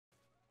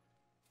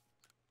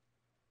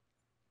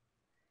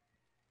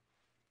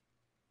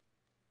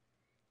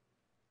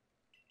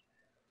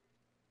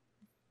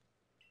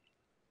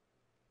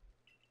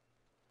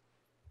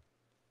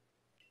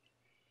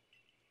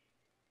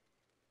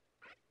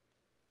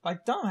I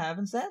don't have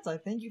in stats. I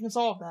think you can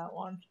solve that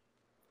one.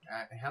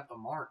 I have the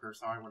marker,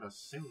 so I would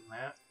assume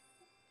that.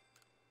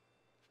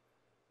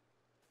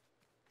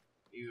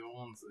 Either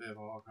one's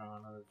all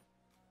kind of...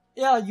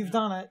 Yeah, you've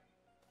done it.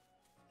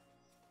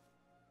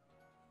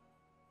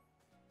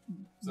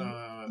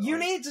 So, you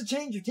need to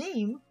change your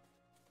team,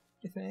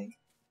 I think.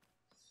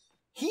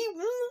 He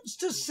wants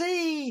to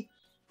see...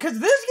 Because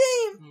this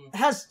game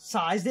has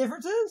size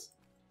differences.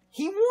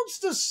 He wants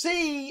to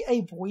see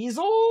a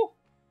Weasel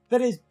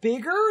that is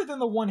bigger than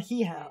the one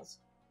he has.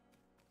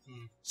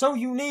 So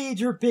you need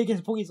your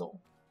biggest Weasel.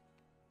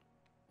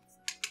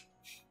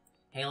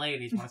 Hey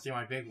ladies, want to see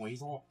my big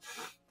Weasel?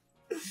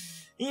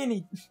 I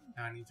need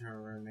to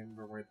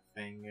remember where the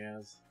thing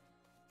is.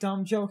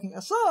 Dumb joking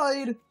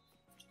aside,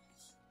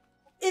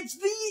 it's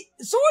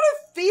the sort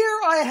of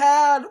fear I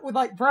had with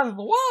like Breath of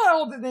the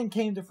Wild that then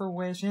came to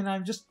fruition.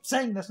 I'm just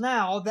saying this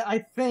now, that I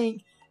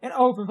think an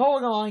open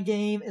Pokemon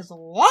game is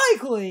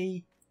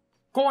likely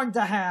going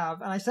to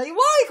have, and I say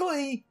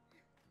likely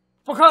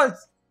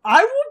because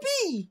I will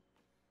be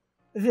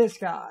this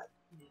guy.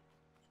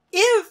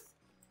 If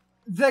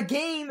the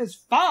game is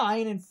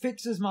fine and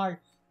fixes my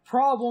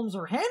problems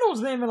or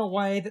handles them in a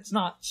way that's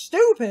not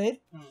stupid,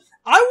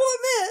 I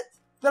will admit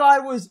that I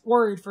was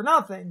worried for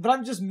nothing, but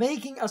I'm just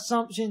making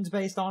assumptions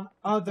based on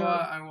other...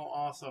 But I will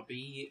also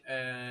be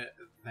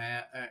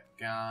that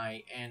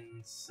guy and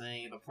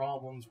say the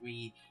problems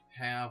we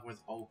have with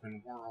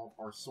open world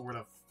are sort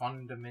of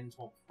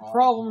fundamental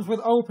problems with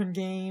open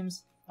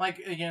games. Like,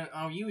 again,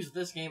 I'll use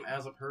this game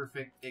as a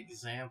perfect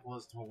example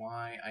as to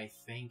why I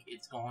think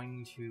it's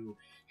going to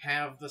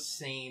have the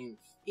same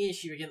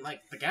issue. Again,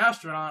 like, the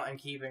Gastronaut I'm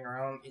keeping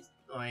around is,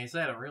 like I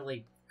said, a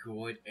really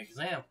good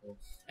example.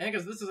 And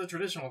because this is a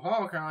traditional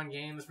Pokémon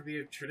game, this would be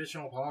a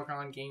traditional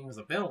Pokémon game with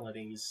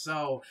abilities,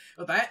 so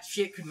that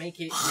shit could make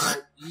it,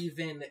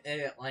 even,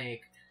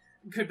 like,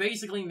 could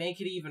basically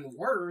make it even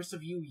worse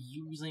of you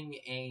using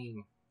a...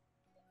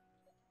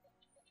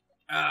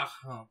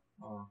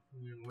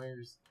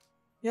 where's...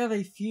 You have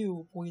a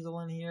few Weasel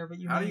in here, but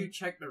How do you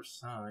check their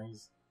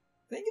size?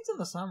 I think it's in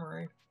the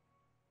summary.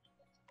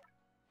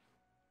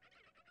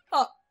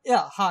 Oh,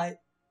 yeah, height.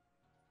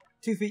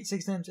 2 feet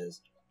 6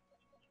 inches.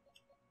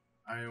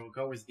 I will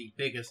go as the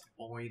biggest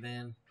boy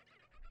then.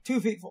 2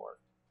 feet 4.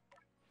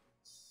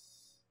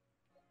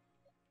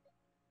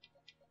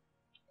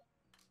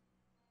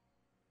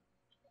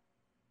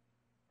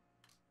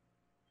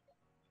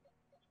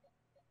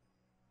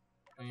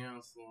 Yeah,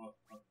 so,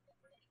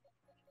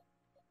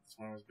 this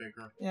one was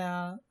bigger.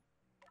 Yeah.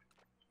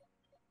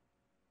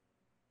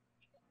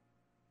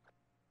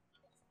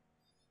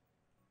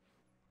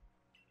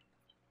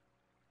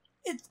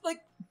 It's like...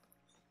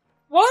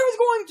 What I was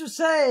going to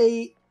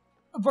say,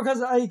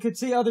 because I could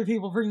see other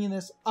people bringing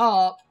this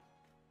up,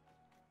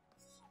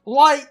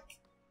 like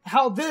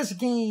how this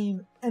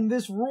game and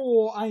this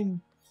rule,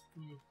 I'm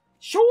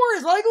sure,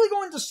 is likely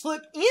going to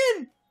slip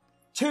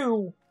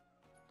into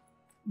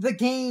the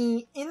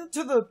game,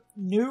 into the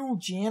new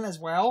gen as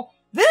well.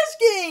 This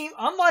game,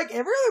 unlike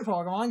every other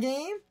Pokemon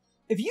game,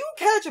 if you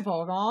catch a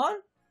Pokemon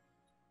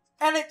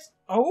and it's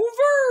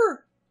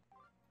over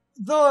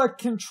the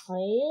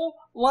control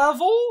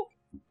level,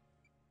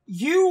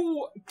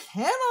 you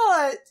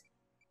cannot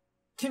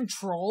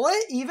control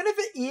it, even if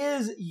it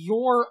is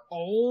your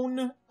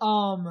own,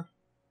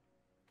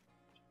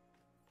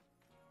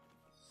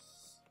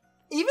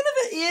 even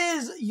if it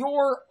is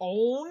your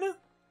own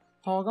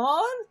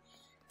Pokemon.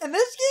 And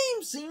this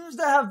game seems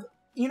to have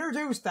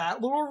introduced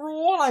that little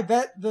rule, and I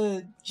bet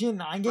the Gen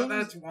 9 games... But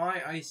that's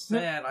why I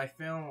said I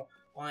feel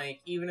like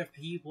even if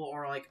people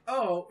are like,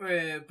 oh,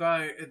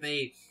 but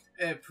they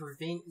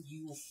prevent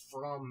you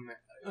from...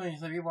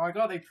 Some people are like,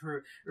 oh, they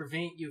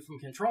prevent you from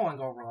controlling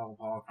overlevel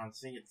Pokemon.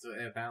 See, it's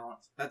a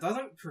balance. That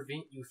doesn't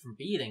prevent you from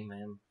beating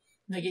them.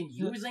 Again,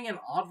 using an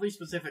oddly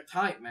specific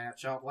type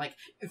matchup, like,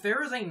 if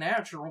there is a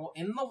natural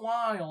in the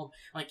wild,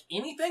 like,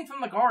 anything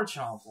from the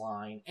Garchomp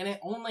line, and it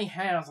only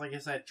has, like I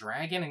said,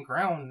 dragon and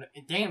ground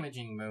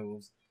damaging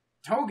moves,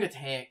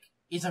 Togetic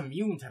is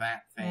immune to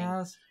that thing.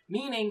 Yes.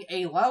 Meaning,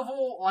 a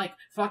level, like,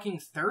 fucking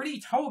 30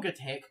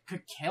 Togetic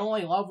could kill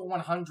a level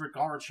 100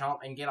 Garchomp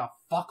and get a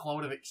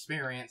fuckload of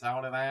experience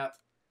out of that.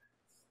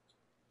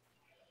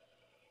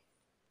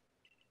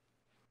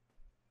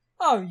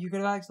 Oh, you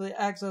could actually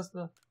access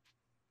the...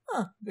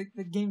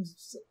 the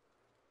game's...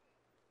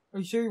 Are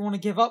you sure you want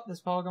to give up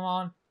this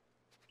Pokemon?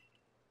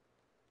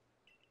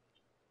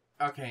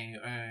 Okay,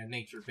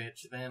 nature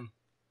bitch, then.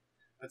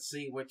 Let's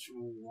see which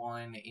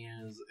one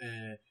is,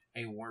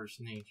 a worse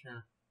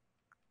nature.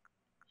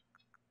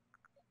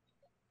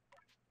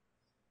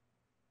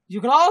 You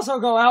could also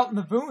go out in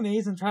the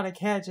boonies and try to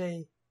catch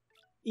a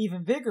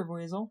even bigger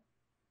Weasel,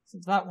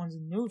 since that one's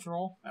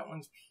neutral. That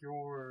one's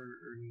pure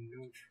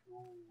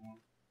neutral.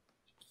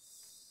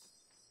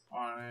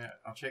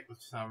 I'll check the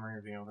summary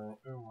of the other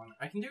one.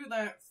 I can do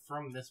that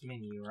from this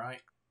menu,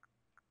 right?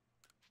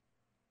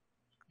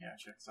 Yeah,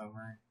 check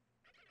summary.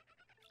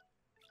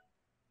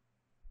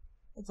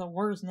 It's a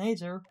worse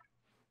nature.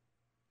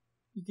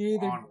 You can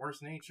either... On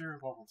worse nature,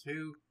 level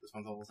 2. This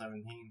one's level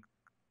 17.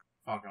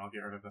 Fuck, I'll get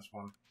rid of this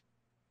one.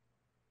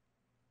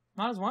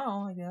 Might as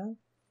well, I guess.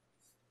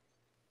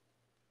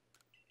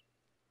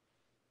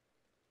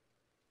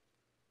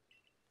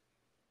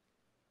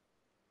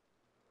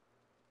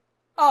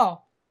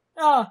 Oh.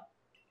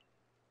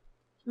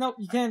 Nope,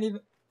 you can't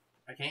even.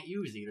 I can't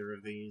use either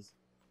of these.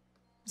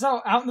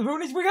 So, out in the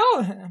boonies we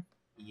go then.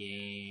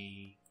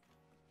 Yay.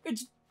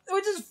 Which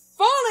is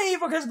funny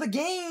because the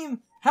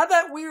game had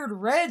that weird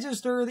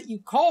register that you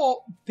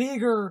call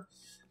bigger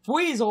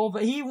Weasel,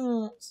 but he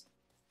wants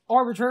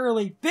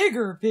arbitrarily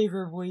bigger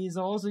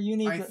Weasel, so you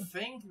need to... I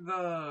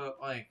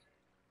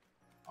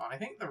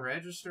think the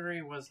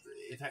registry was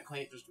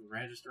technically just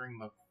registering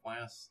the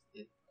quest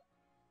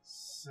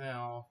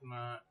itself,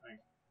 not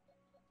like...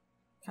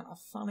 Kind of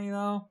funny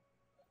though.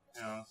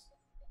 Yeah.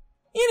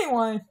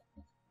 Anyway,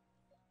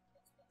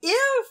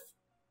 if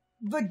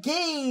the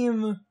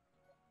game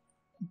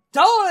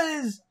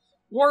does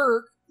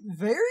work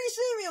very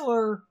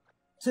similar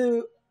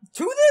to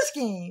this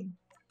game,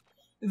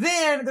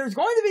 then there's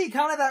going to be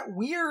kind of that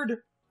weird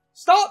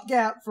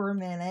stopgap for a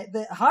minute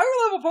that higher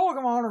level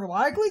Pokemon are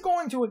likely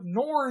going to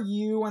ignore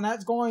you, and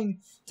that's going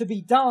to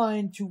be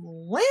done to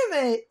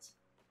limit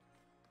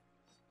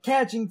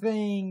catching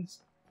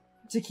things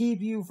to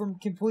keep you from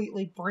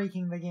completely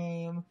breaking the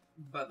game.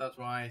 But that's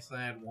why I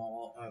said,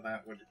 well,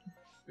 that would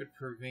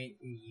prevent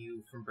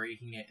you from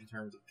breaking it in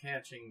terms of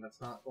catching.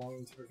 That's not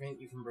going to prevent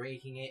you from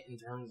breaking it in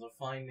terms of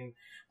finding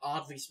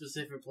oddly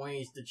specific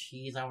ways to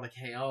cheese out a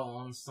KO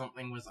on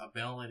something with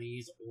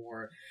abilities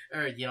or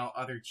you know,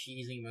 other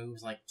cheesy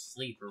moves like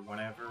sleep or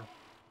whatever.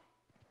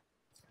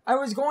 I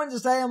was going to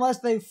say, unless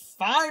they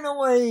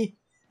finally,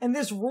 and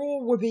this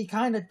rule would be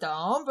kind of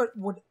dumb, but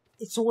would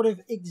sort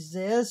of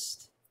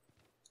exist.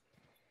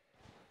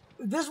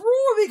 This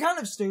rule would be kind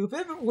of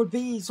stupid, but would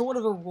be sort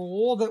of a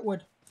rule that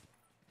would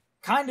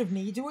kind of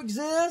need to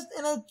exist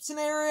in a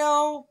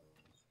scenario,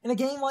 in a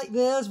game like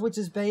this, which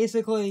is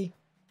basically,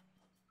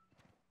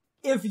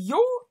 if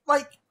you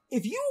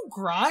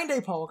grind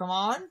a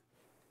Pokemon,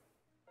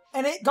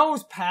 and it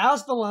goes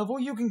past the level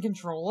you can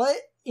control it,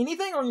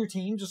 anything on your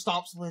team just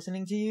stops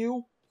listening to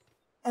you.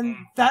 And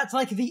that's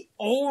like the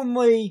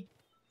only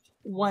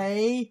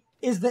way,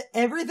 is that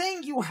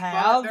everything you have...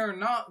 But they're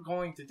not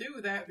going to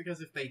do that,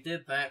 because if they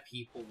did that,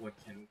 people would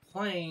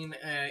complain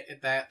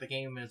that the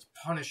game is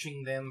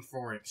punishing them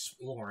for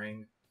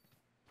exploring.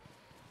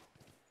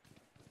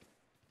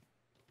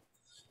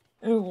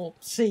 We'll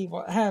see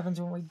what happens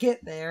when we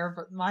get there,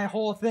 but my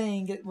whole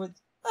thing, it was...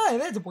 Hey,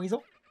 there's a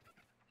Weasel.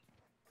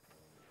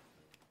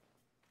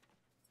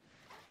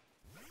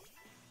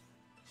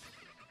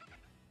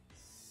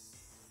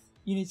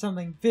 You need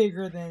something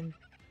bigger than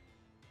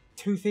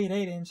 2 feet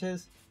 8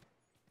 inches.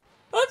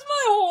 That's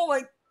my whole,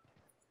 like,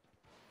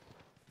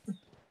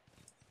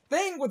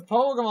 thing with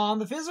Pokemon.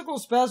 The physical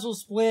special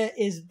split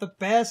is the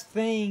best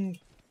thing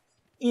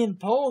in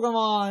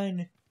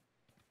Pokemon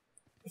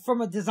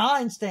from a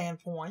design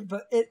standpoint,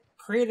 but it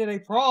created a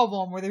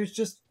problem where there's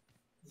just...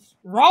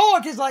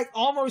 Rock is, like,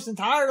 almost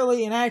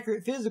entirely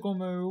inaccurate physical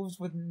moves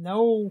with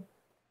no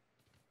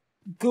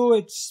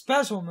good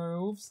special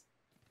moves.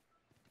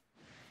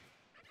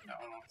 No,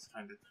 it's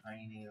kind of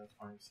tiny, that's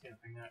why I'm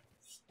skipping it.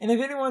 And if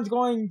anyone's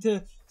going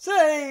to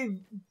say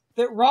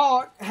that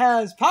Rock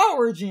has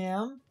Power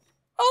Gem,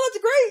 oh, that's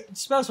a great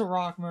special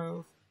Rock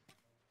move.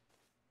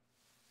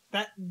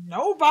 That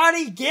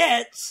nobody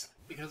gets.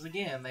 Because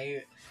again,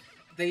 they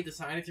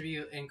decided to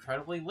be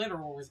incredibly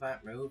literal with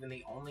that move, and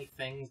the only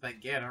things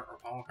that get it are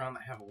Pokemon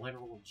that have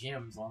literal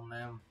gems on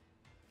them.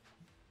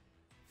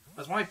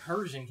 That's why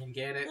Persian can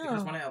get it,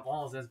 because when it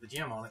evolves, there's the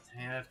gem on its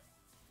head.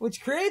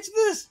 Which creates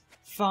this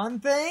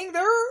fun thing.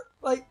 They're,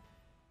 like...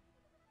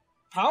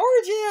 Power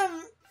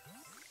Gem,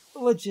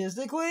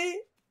 logistically,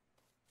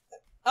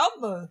 out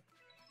in the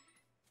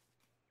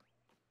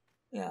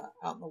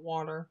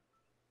water.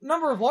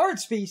 Number of large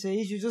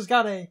species, you just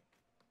got a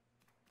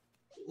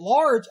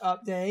large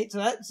update, so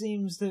that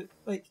seems to,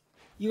 like,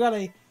 you got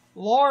a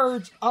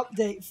large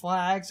update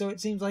flag, so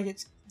it seems like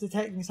it's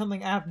detecting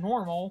something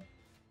abnormal.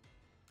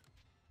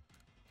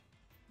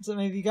 So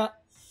maybe you got...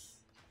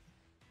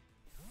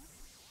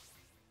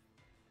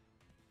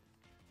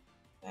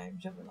 I'm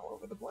jumping all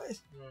over the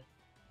place. Yeah.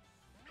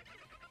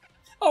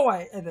 Oh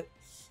wait,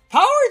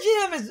 Power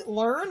Gem is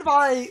learned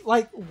by,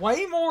 like,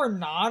 way more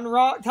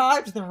non-rock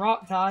types than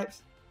rock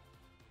types.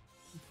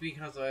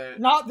 Because,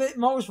 Not that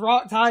most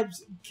rock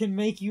types can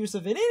make use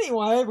of it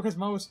anyway, because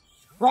most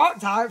rock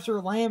types are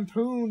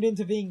lampooned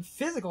into being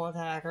physical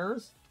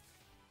attackers.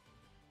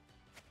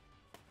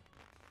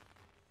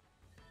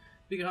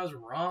 Because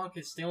Rock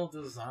is still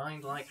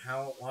designed like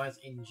how it was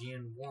in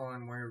Gen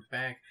 1, where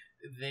back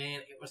then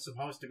it was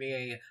supposed to be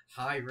a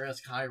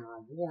high-risk,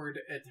 high-reward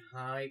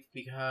type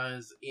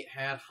because it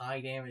had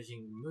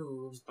high-damaging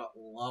moves but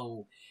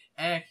low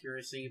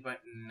accuracy, but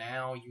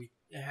now you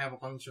have a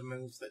bunch of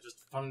moves that just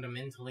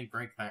fundamentally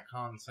break that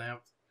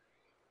concept.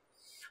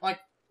 Like,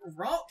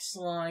 Rock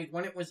Slide,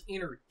 when it was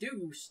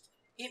introduced,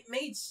 it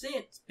made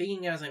sense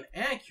being as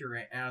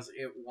inaccurate as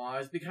it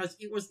was, because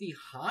it was the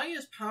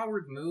highest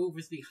powered move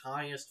with the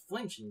highest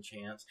flinching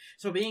chance,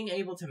 so being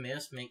able to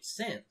miss makes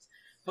sense.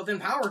 But then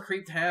power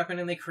creep happened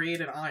and they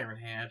created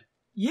Ironhead.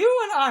 You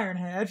and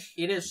Ironhead.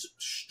 It is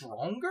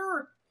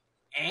stronger,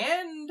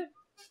 and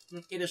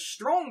it is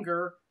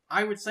stronger.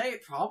 I would say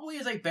it probably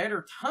is a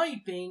better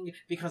typing,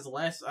 because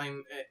less,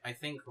 I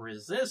think,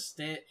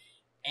 resist it,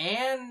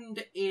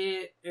 and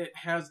it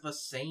has the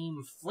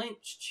same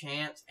flinch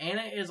chance, and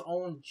it is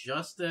on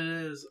just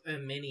as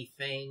many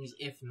things,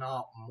 if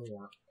not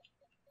more.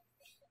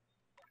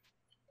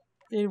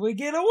 Did we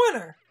get a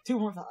winner?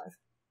 2.5.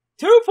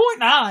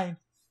 2.9!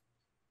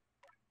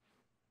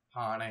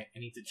 Hold on, I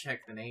need to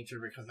check the nature,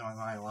 because knowing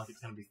my luck, it's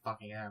gonna be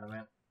fucking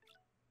adamant.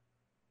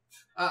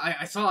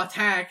 I saw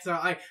attack, so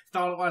I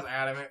thought it was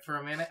adamant for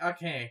a minute.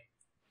 Okay.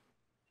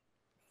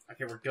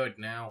 Okay, we're good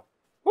now.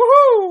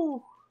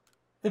 Woohoo!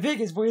 The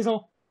biggest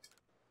Weasel.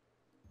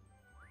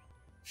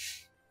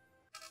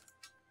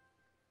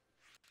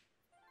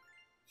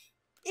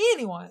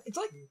 Anyway, it's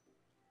like...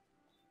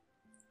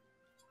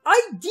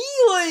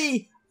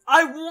 Ideally,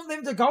 I want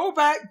them to go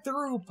back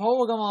through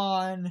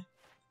Pokemon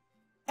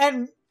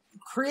and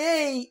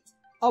create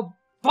a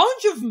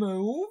bunch of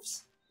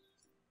moves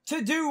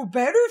to do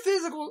better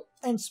physical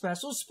and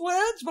special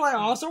splits, but I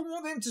also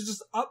want them to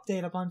just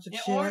update a bunch of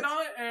shit. Or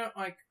not,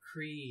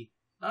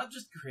 not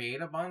just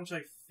create a bunch.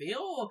 I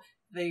feel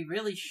they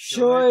really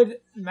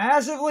should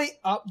massively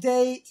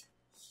update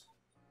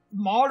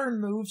modern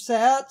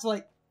movesets,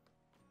 like,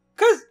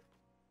 cause,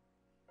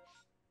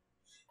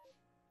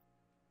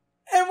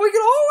 and we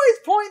can always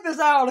point this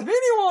out, if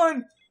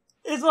anyone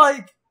is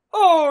like,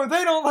 oh,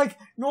 they don't, like,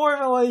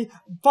 normally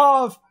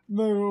buff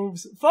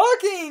moves.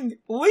 Fucking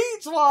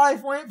Leech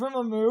Life went from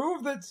a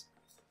move that's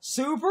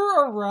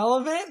super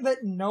irrelevant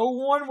that no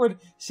one would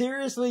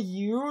seriously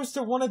use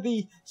to one of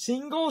the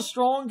single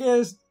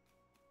strongest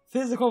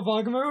physical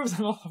bug moves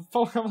in all of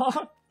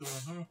Pokemon.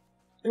 Mm-hmm.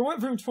 It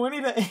went from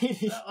 20 to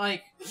 80.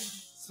 Like,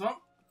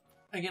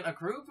 again, a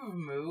group of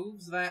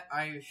moves that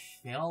I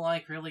feel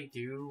like really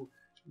do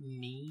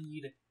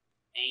need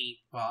a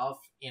buff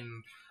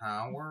in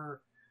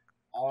power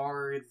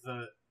are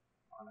the...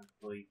 I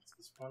believe it's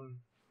this one.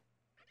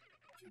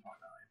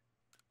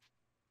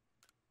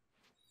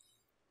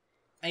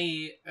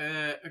 2.9.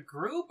 A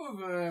group of,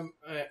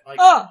 like...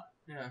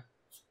 Yeah.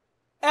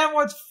 And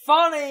what's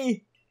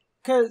funny,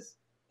 cause,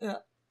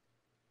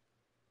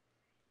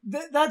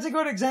 that's a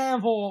good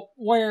example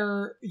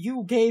where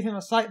you gave him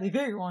a slightly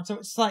bigger one, so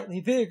it's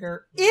slightly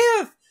bigger.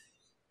 If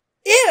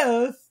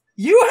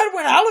you had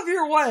went out of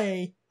your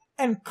way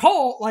and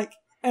caught, like,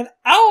 an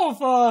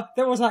alpha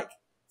that was, like,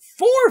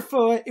 4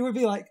 foot, it would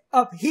be, like,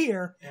 up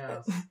here.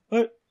 Yes.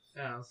 But,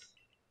 yes.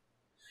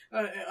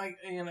 Like,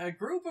 in a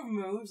group of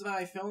moves that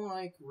I feel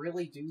like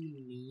really do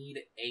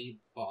need a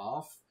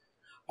buff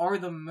are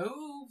the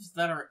moves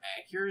that are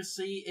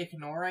accuracy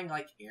ignoring,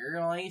 like,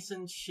 Aerial Ace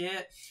and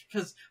shit.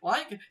 Because,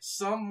 like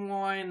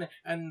someone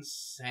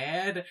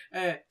said,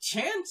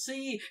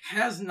 Chansey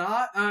has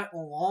not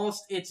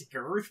lost its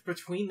girth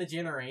between the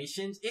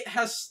generations. It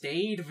has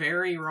stayed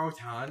very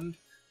rotund.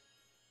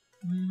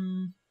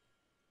 mm-hmm.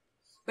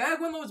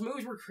 Back when those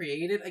moves were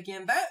created,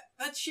 again,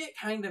 that shit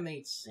kinda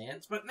made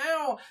sense, but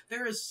now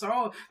there is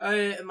so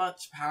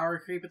much power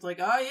creep, it's like,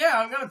 oh yeah,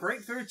 I'm gonna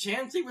break through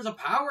Chansey with a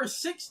power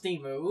 60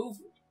 move.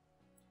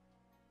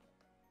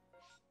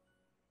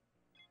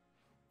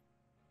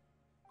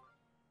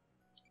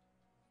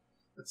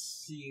 Let's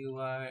see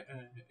what,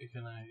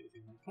 can I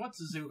do?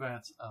 What's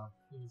Zubat's up?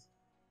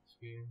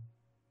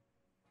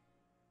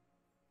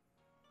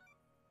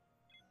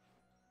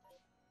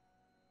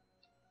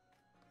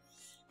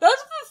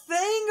 That's the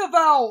thing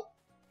about,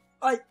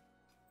 like,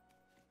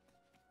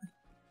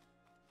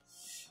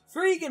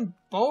 freaking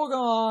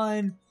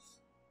Pokemon,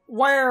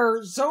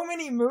 where so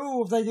many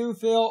moves I do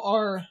feel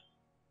are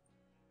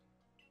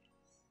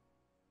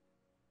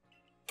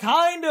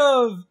kind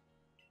of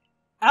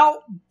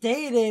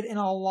outdated in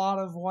a lot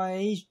of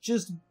ways,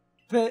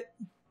 but...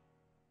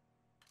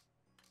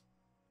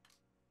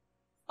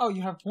 Oh,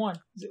 you have one,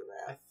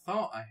 Zubat. I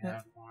thought I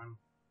had one.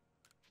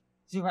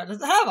 Zubat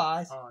doesn't have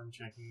eyes. Oh, I'm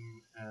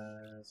checking,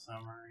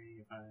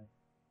 summary,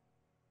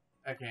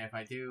 if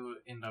I do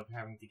end up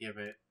having to give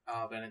it,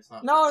 then it's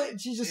not... No,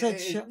 she just said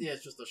shell. Yeah,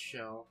 it's just a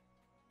shell.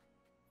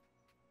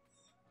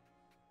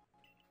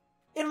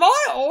 In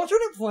my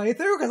alternate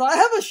playthrough, because I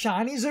have a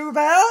shiny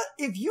Zubat,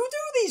 if you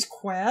do these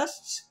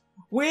quests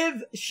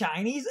with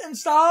shinies and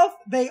stuff,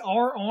 they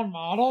are on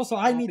model, so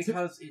I need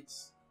because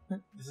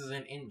this is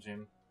an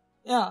engine.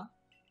 Yeah.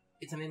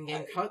 It's an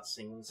in-game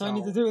cutscene, so I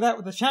need to do that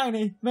with the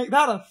shiny. Make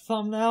that a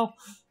thumbnail.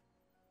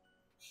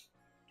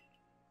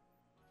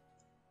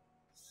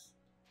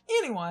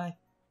 Anyway.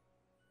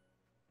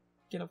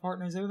 Get a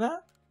partner Zubat.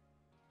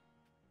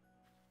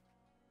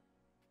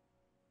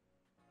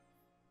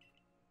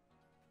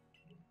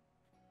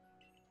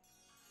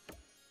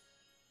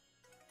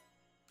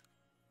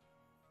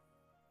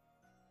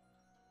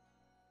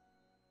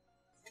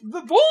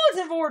 The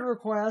bulletin board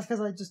request, because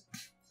I just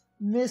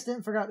missed it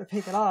and forgot to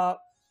pick it up.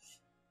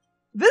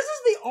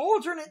 the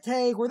alternate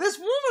take where this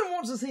woman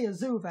wants to see a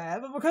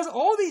Zubat, but because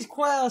all these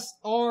quests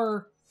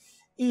are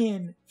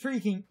in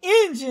freaking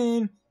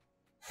engine,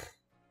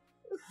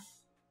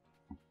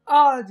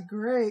 oh, it's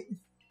great.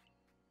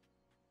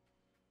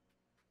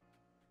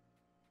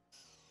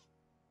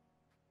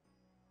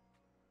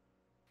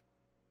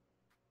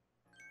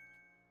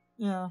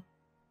 Yeah.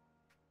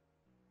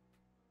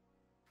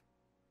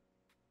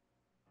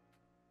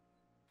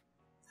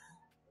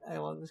 I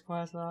love this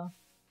quest though.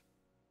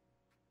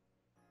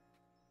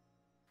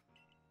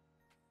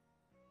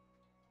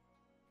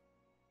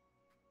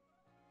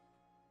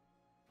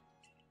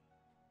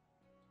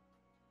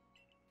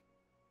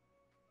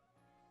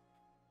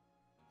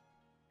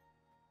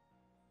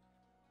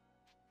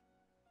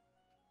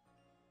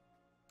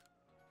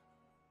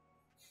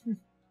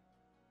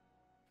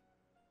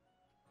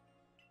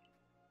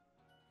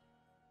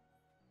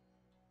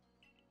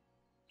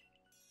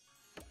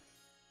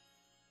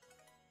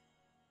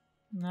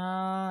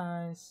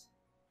 Nice.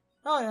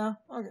 Oh yeah,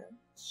 okay.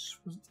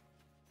 Sweet.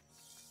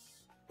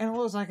 And it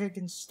looks like I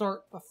can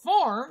start the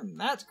farm,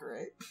 that's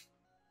great.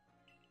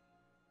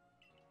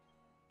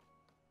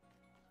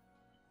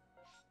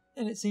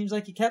 And it seems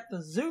like you kept the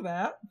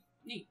Zubat.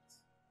 Neat.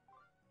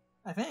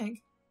 I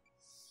think.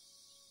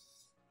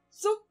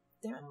 So,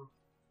 damn it.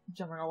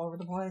 Jumping all over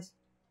the place.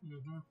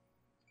 Mm-hmm.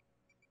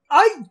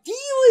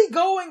 Ideally,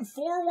 going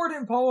forward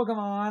in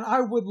Pokemon,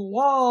 I would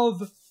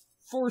love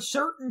for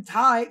certain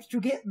types to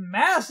get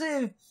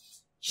massive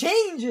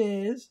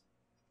changes.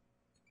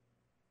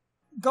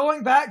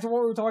 Going back to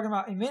what we were talking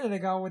about a minute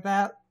ago with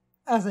that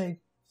as a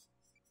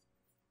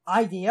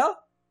idea,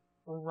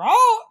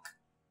 Rock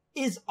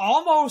is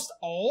almost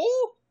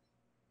all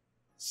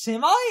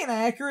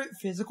semi-inaccurate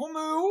physical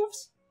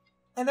moves,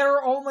 and there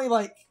are only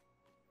like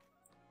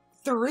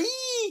 3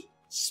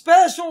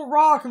 special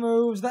rock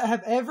moves that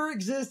have ever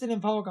existed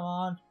in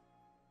Pokemon.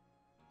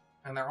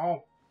 And they're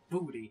all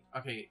booty.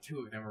 Okay, 2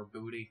 of them are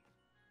booty.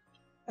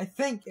 I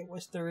think it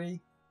was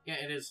 3. Yeah,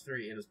 it is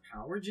 3. It is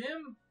Power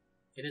Gym,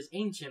 it is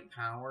Ancient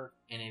Power,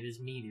 and it is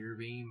Meteor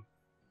Beam.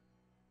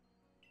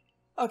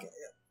 Okay,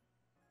 yeah.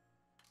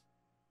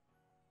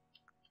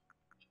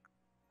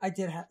 I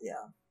did have,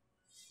 yeah.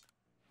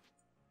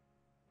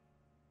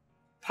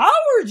 Power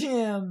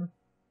Gym!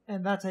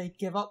 And that's a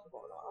give up the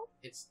Pokemon.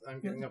 I'm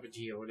giving up a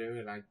Geodude,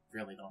 and I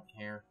really don't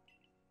care.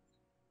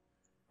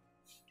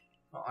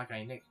 Not like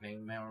I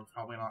nicknamed them, we're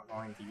probably not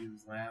going to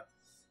use that.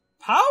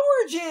 Power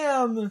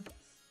Gym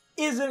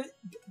is a...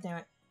 Damn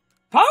it.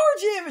 Power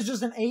Gym is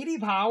just an 80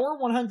 power,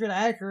 100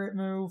 accurate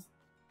move.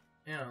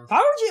 Yeah.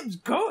 Power Gym's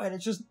good,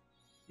 it's just...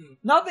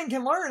 Nothing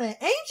can learn it.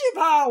 Ancient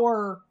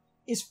Power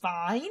is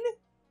fine.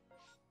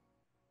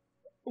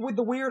 With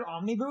the weird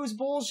Omniboost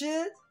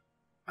bullshit.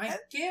 I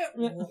get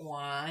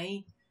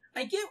why.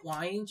 I get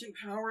why Ancient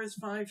Power is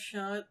 5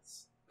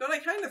 shots. But I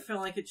kind of feel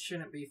like it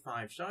shouldn't be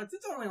 5 shots.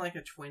 It's only like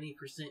a 20%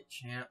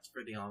 chance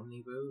for the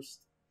Omni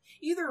Boost.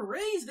 Either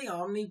raise the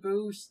Omni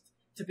Boost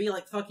to be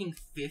like fucking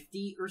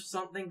 50 or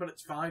something, but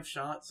it's 5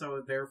 shots,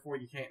 so therefore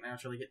you can't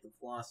naturally get the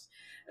plus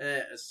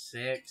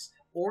 6.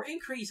 Or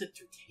increase it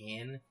to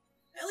 10.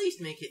 At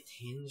least make it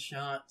 10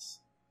 shots.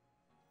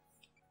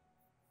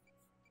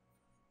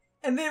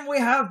 And then we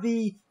have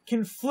the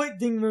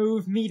conflicting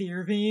move,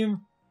 Meteor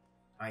Beam.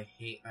 I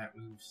hate that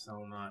move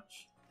so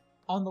much.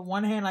 On the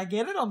one hand, I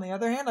get it. On the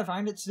other hand, I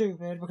find it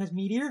stupid, because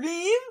Meteor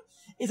Beam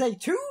is a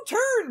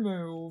 2-turn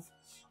move,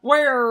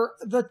 where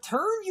the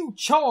turn you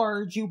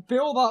charge, you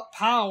build up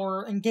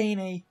power and gain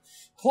a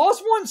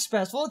 +1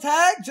 special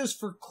attack just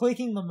for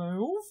clicking the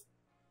move.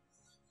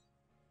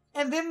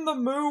 And then the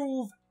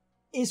move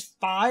is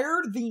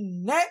fired the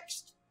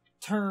next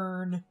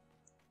turn.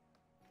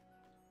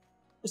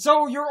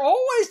 So you're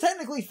always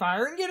technically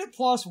firing it at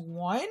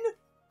 +1,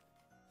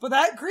 but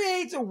that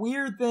creates a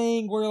weird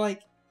thing where,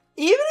 like,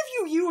 even if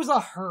you use a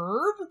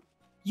herb,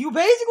 you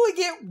basically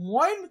get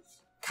one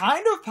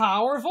kind of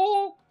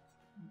powerful,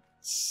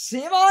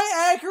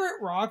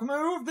 semi-accurate rock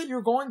move that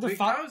you're going to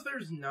fire. Because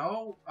there's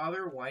no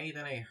other way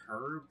than a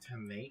herb to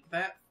make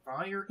that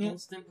fire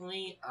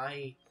instantly,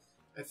 I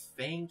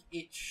think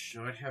it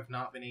should have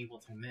not been able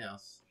to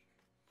miss.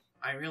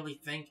 I really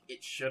think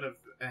it should have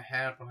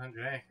had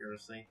 100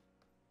 accuracy.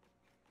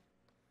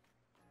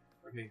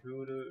 Okay,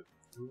 who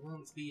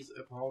wants these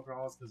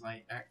Pokeballs? Because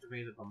I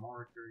activated the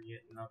marker,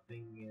 yet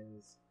nothing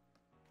is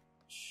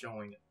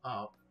showing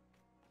up.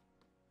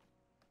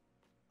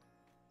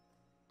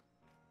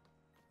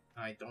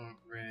 I don't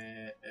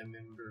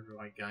remember who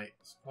I got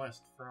this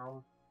quest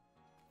from.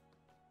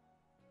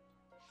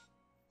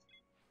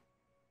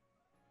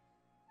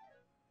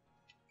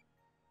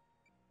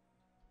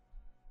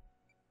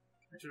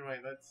 Actually,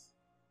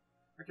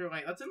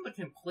 wait, that's in the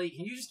complete.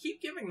 Can you just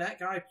keep giving that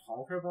guy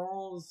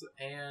Pokeballs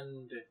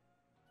and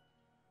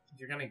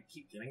you're gonna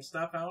keep getting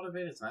stuff out of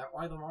it? Is that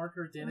why the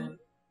marker didn't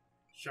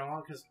show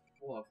up? Because,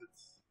 look,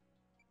 it's...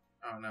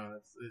 Oh no,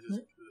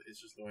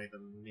 it's just the way the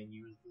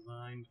menu is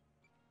designed.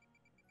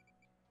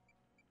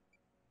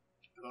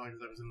 I thought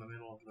that was in the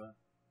middle of the...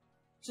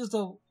 Just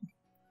a...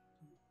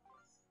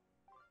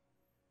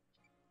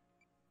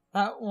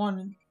 That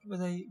one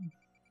with a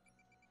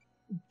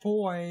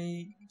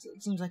boy,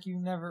 it seems like you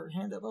never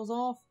handed those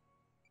off.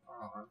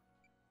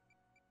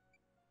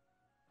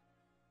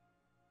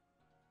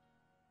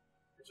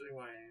 Actually,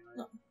 wait.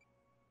 No.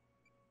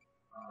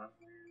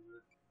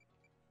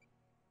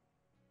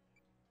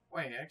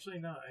 Wait, actually,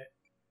 no.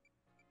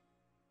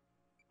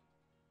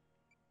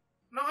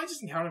 No, I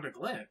just encountered a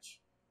glitch.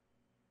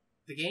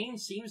 The game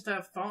seems to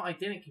have thought I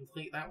didn't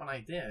complete that when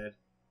I did.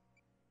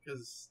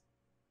 Because,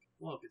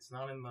 look, it's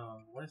not in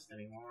the list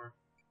anymore.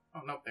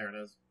 Oh, nope, there it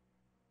is.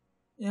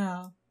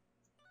 Yeah.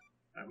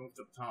 I moved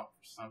to the top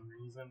for some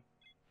reason.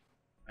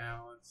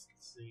 Now, let's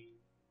see.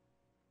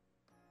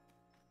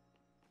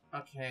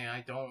 Okay,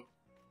 I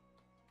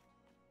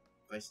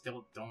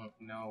still don't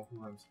know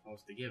who I'm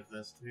supposed to give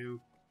this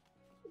to.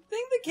 I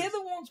think the kid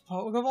that wants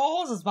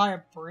Pokeballs is by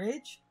a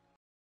bridge.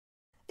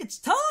 It's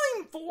time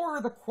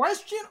for the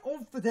question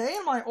of the day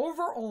and my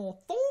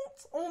overall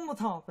thoughts on the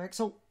topic.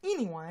 So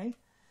anyway,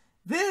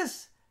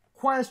 this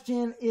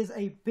question is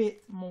a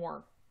bit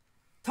more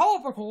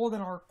topical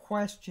than our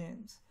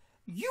questions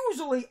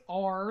usually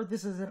are.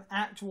 This is an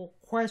actual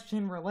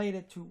question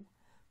related to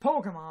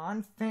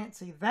Pokemon.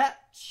 Fancy that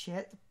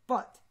shit.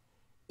 But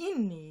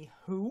anywho,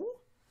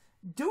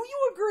 do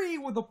you agree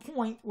with the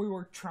point we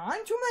were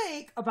trying to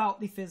make about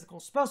the physical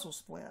special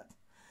split?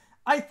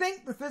 I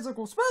think the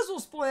physical special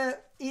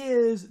split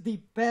is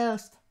the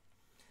best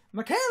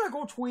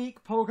mechanical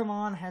tweak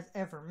Pokemon has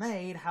ever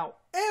made.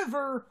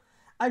 However,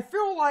 I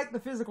feel like the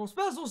physical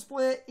special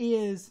split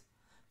is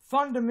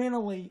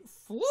fundamentally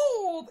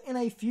flawed in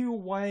a few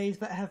ways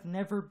that have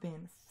never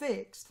been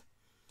fixed.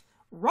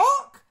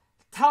 Rock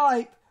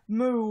type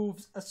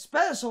moves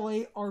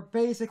especially are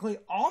basically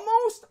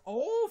almost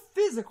all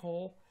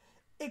physical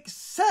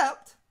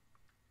except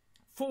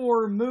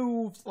for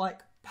moves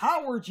like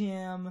Power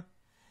Gem,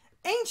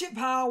 Ancient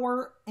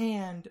Power,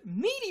 and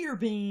Meteor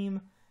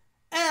Beam,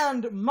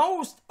 and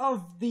most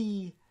of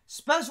the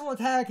special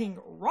attacking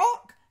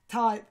rock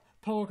type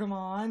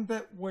Pokemon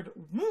that would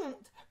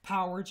want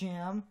Power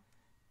Gem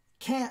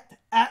can't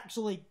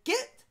actually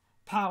get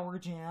Power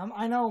Gem.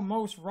 I know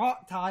most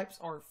rock types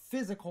are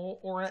physical,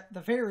 or at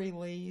the very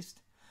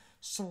least,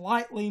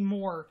 slightly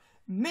more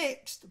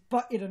mixed,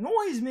 but it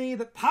annoys me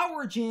that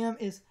Power Gem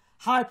is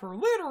hyper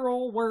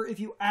literal, where if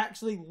you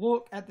actually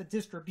look at the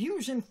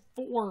distribution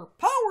for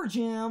Power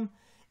Gem,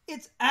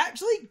 it's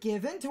actually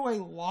given to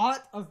a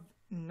lot of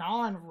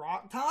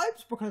non-rock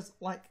types, because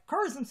like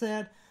Carson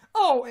said,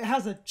 oh, it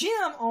has a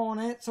gem on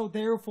it, so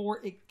therefore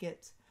it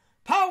gets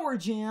Power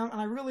Gem, and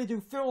I really do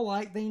feel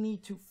like they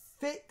need to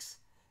fix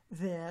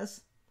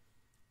this.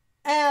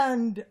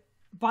 And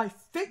by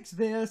fix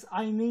this,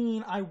 I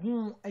mean I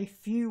want a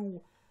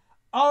few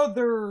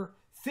other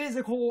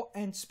physical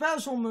and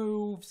special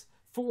moves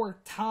for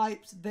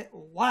types that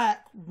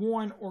lack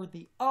one or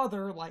the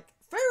other. Like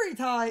Fairy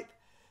type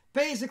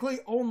basically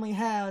only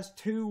has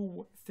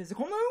 2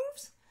 physical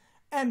moves,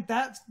 and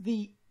that's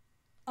the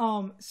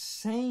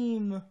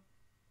same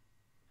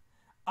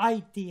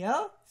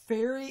idea.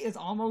 Fairy is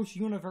almost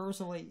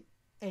universally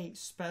a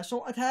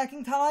special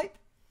attacking type.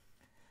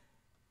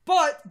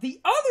 But the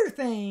other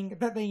thing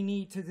that they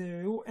need to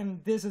do,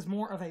 and this is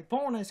more of a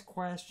bonus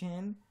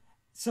question,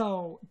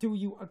 so do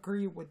you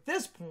agree with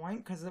this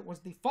point, because it was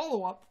the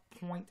follow-up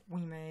point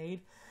we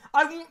made,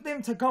 I want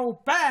them to go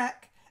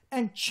back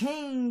and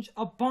change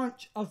a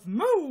bunch of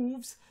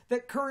moves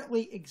that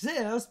currently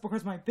exist,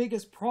 because my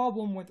biggest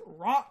problem with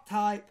rock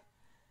type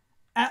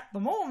at the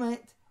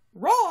moment,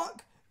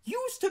 rock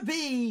used to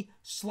be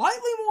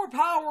slightly more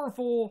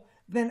powerful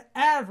than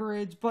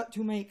average, but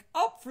to make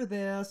up for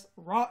this,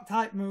 rock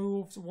type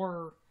moves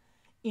were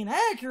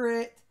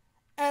inaccurate.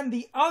 And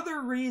the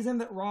other reason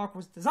that rock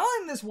was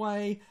designed this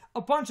way,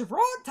 a bunch of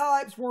rock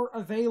types were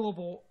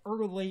available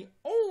early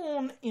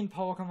on in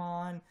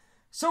Pokemon,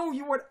 so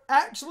you would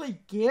actually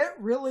get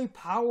really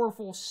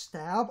powerful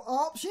stab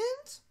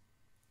options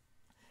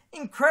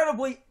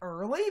incredibly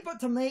early, but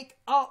to make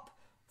up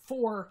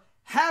for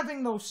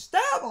having those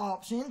stab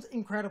options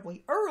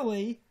incredibly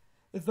early,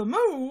 the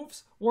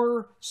moves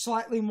were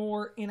slightly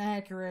more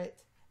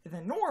inaccurate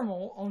than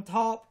normal, on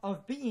top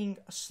of being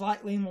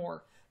slightly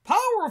more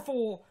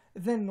powerful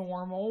than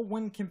normal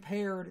when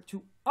compared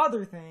to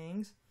other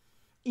things,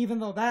 even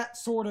though that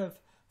sort of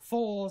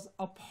falls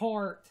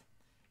apart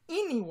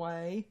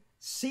anyway,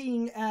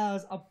 seeing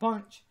as a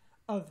bunch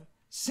of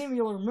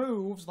similar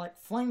moves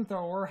like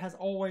Flamethrower has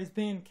always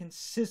been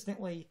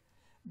consistently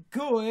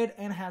good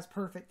and has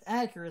perfect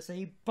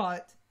accuracy.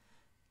 But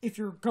if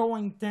you're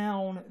going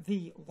down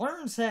the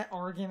learn set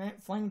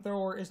argument,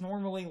 Flamethrower is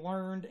normally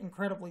learned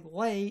incredibly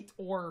late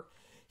or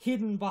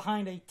hidden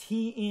behind a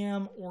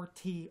TM or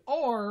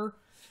TR,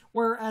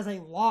 whereas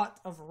a lot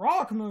of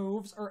rock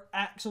moves are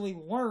actually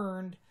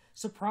learned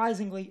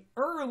surprisingly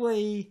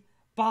early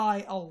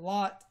by a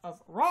lot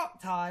of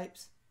rock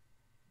types.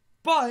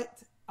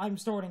 But I'm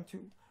starting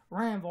to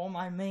ramble.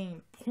 My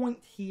main point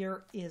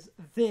here is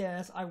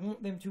this. I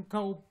want them to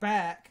go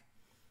back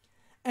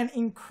and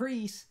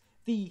increase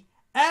the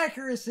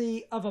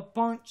accuracy of a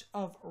bunch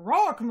of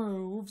rock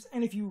moves,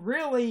 and if you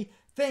really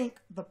think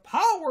the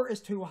power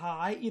is too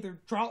high, either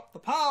drop the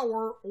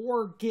power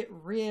or get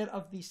rid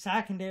of the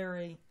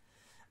secondary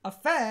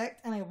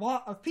effect. And a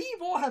lot of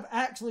people have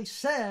actually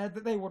said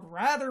that they would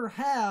rather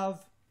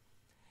have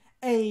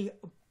a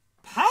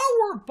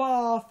power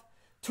buff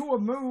to a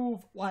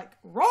move like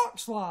Rock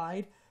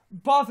Slide,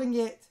 buffing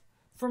it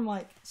from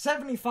like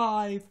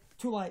 75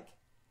 to like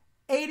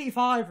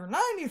 85 or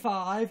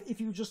 95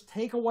 if you just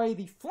take away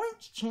the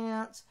flinch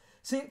chance,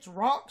 since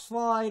Rock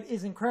Slide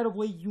is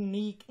incredibly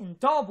unique in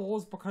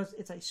doubles because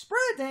it's a spread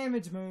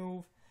damage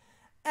move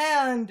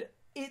and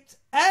its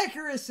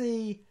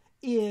accuracy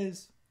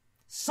is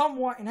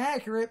somewhat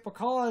inaccurate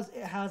because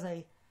it has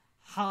a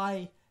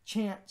high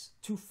chance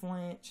to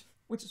flinch.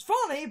 Which is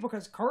funny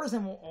because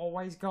Curzon will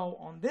always go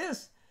on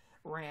this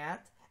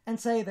rant and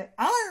say that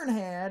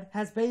Ironhead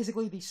has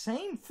basically the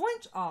same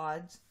flinch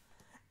odds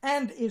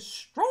and is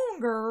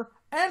stronger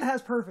and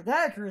has perfect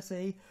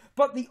accuracy,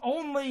 but the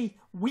only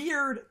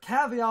weird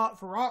caveat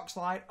for Rock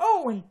Slide,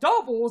 in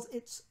doubles,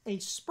 it's a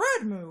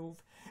spread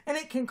move, and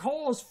it can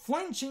cause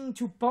flinching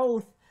to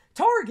both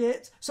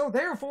targets, so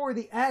therefore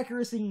the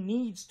accuracy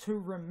needs to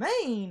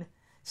remain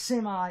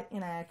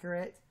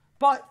semi-inaccurate,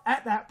 but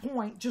at that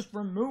point, just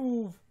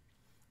remove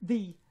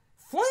the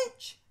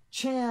flinch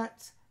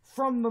chance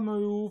from the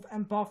move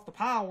and buff the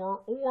power,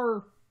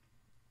 or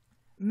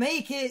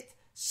make it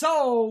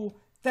so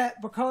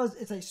that because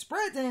it's a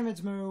spread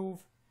damage move,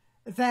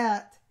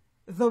 that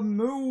the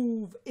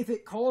move, if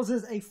it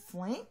causes a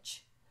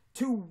flinch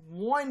to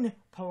one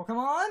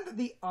Pokemon,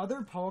 the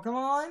other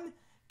Pokemon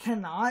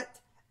cannot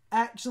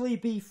actually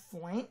be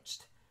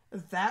flinched.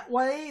 That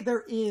way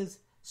there is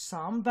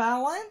some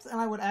balance, and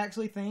I would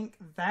actually think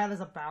that as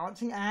a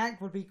balancing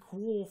act would be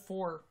cool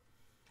for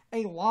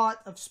a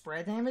lot of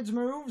spread damage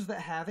moves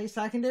that have a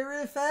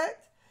secondary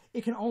effect.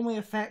 It can only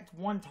affect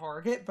one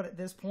target, but at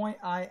this point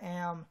I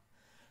am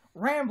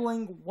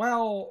rambling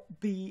well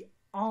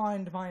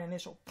beyond my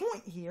initial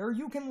point here.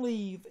 You can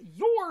leave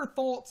your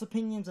thoughts,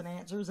 opinions, and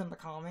answers in the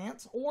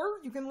comments, or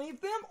you can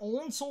leave them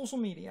on social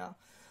media.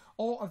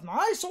 All of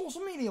my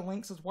social media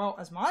links, as well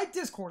as my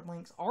Discord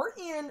links, are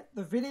in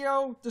the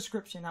video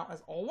description. Now,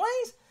 as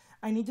always,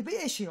 I need to be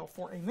a shield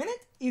for a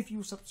minute. If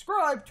you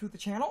subscribe to the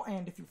channel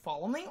and if you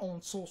follow me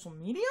on social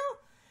media,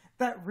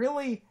 that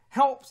really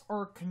helps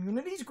our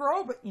communities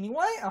grow. But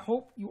anyway, I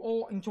hope you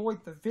all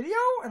enjoyed the video,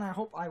 and I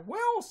hope I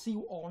will see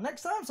you all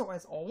next time. So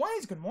as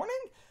always, good morning,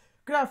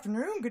 good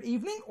afternoon, good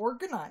evening, or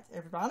good night,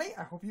 everybody.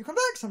 I hope you come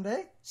back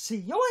someday. See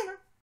you later.